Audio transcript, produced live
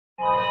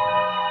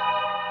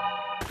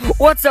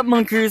What's up,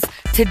 monkers?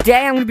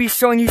 Today I'm going to be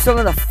showing you some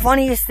of the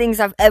funniest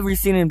things I've ever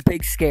seen in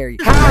Big Scary.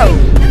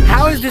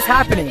 How is this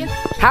happening?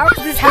 How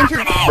is this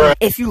happening?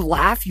 If you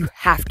laugh, you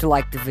have to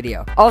like the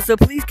video. Also,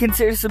 please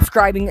consider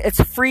subscribing. It's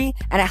free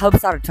and it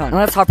helps out a ton. Now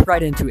let's hop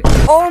right into it.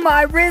 Oh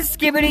my wrist,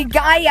 Skibidi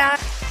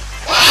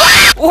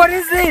Gyatt! What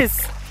is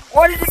this?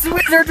 What is this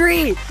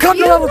wizardry? Come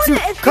to level 2.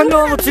 Come to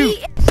level 2.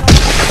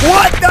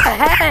 What the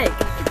heck?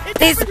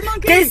 This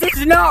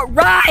is not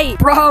right,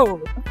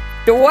 bro.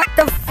 What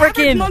the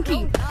frickin'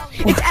 monkey?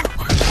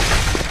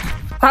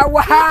 How?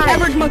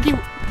 Average monkey.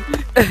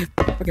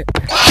 Okay.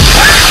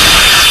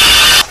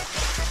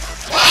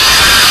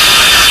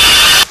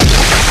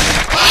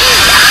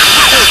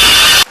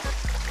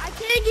 I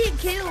can't get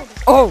killed.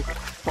 Oh,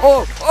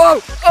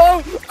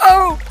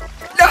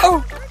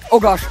 no! Oh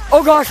gosh.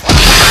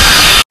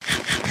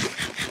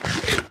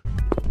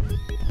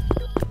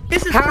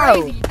 This is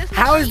How? crazy.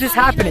 How is this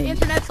happening?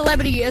 Internet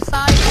celebrity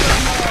aside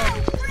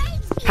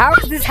from How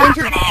is this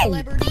happening?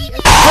 celebrity.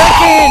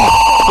 Frickin'!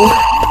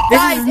 This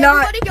Guys, is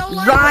not everybody go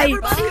live. right.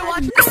 Everybody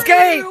watch the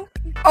Escape! video.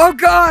 Oh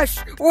gosh!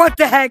 What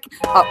the heck?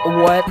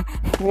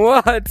 What? Whee!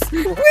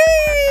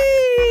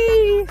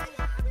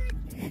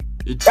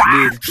 It's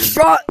me.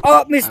 Shut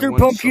up, Mr.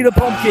 Pumpkin the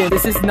Pumpkin.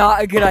 This is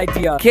not a good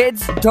idea.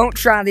 Kids, don't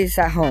try this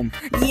at home.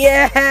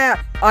 Yeah!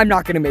 I'm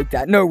not gonna make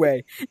that. No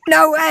way.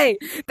 No way!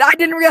 I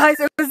didn't realize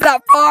it was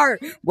that far.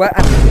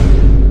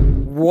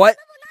 What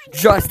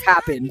just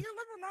happened?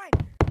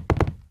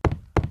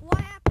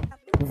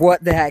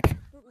 What the heck?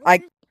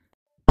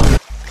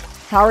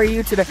 How are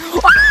you today?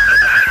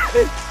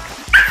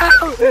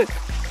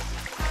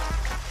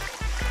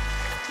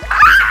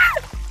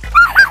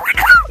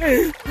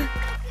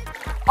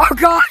 Oh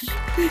gosh!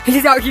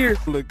 He's out here!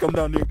 Look, come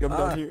down here,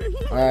 down here.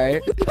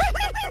 Alright.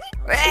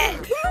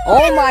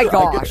 Oh my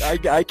gosh!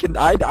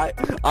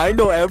 I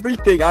know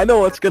everything. I know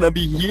what's gonna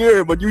be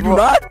here, but you do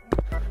not.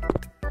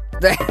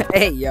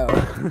 Hey, yo.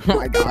 Oh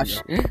my gosh.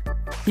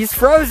 He's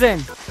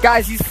frozen!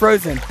 Guys, he's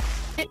frozen.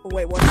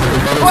 Wait, what?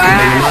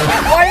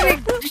 Why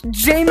did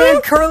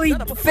J-Man curly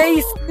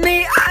face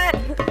me?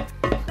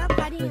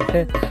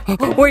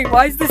 Wait,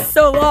 why is this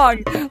so long?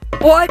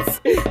 What?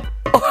 It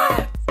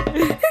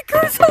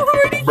goes all the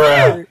way to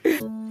here.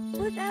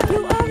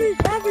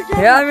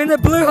 Yeah, I'm in the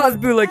blue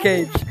Hasbula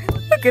cage.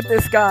 Look at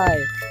this guy.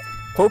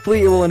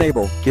 Hopefully it will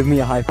enable. Give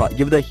me a high five.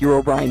 Give the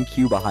Hero Brian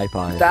Cube a high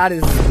five. That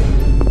is...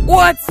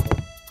 What?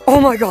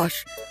 Oh my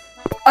gosh.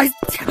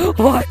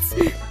 What?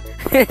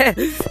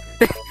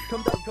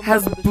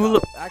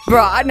 Hasbula...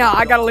 Bro, no,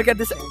 I gotta look at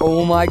this.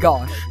 Oh my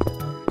gosh.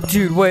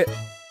 Dude, what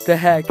the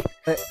heck?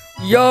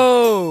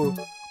 Yo!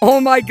 Oh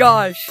my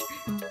gosh!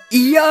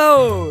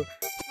 Yo!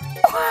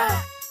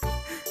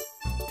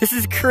 This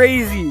is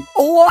crazy.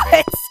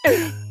 What?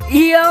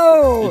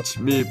 Yo! It's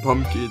me,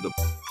 Pumpkin.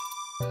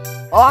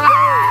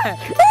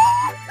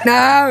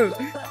 No!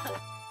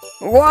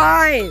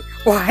 Why?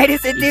 Why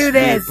does it do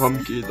this?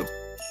 Pumpkin.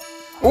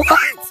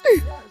 What?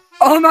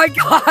 Oh my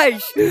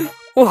gosh!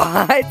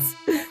 What?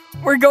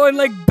 We're going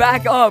like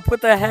back up.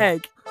 What the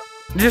heck?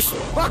 Just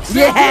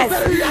yes!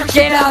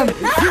 Get him!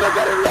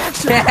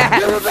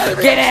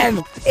 Get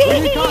him!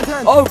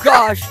 Oh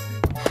gosh!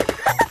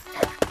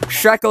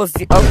 Shrekels.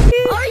 Oh.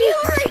 Are you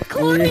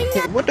recording?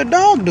 What the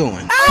dog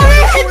doing?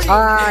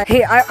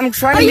 Hey, I'm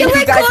trying to make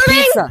you guys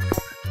recording? pizza.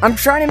 I'm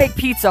trying to make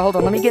pizza. Hold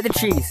on, let me get the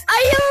cheese.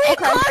 Are you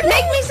recording?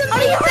 Make me some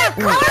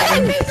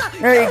pizza.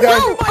 There you go.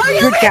 No, are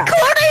you Good catch.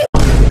 recording?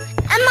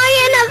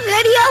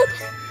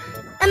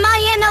 Am I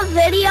in a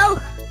video?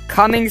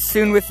 Coming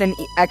soon with an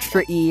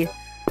extra E.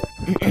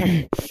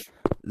 You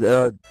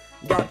gotta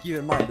keep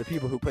in mind the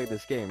people who play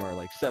this game are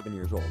like 7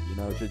 years old. You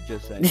know,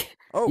 just say.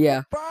 Oh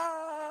yeah.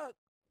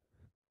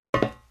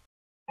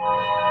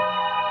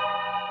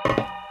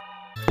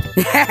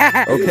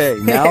 Okay,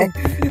 now.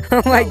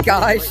 Oh my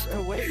gosh.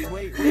 Wait,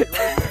 right there.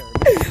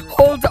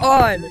 Hold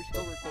on. They're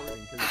still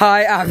recording, 'cause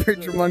Hi,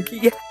 average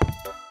monkey.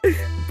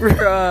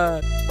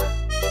 Bruh.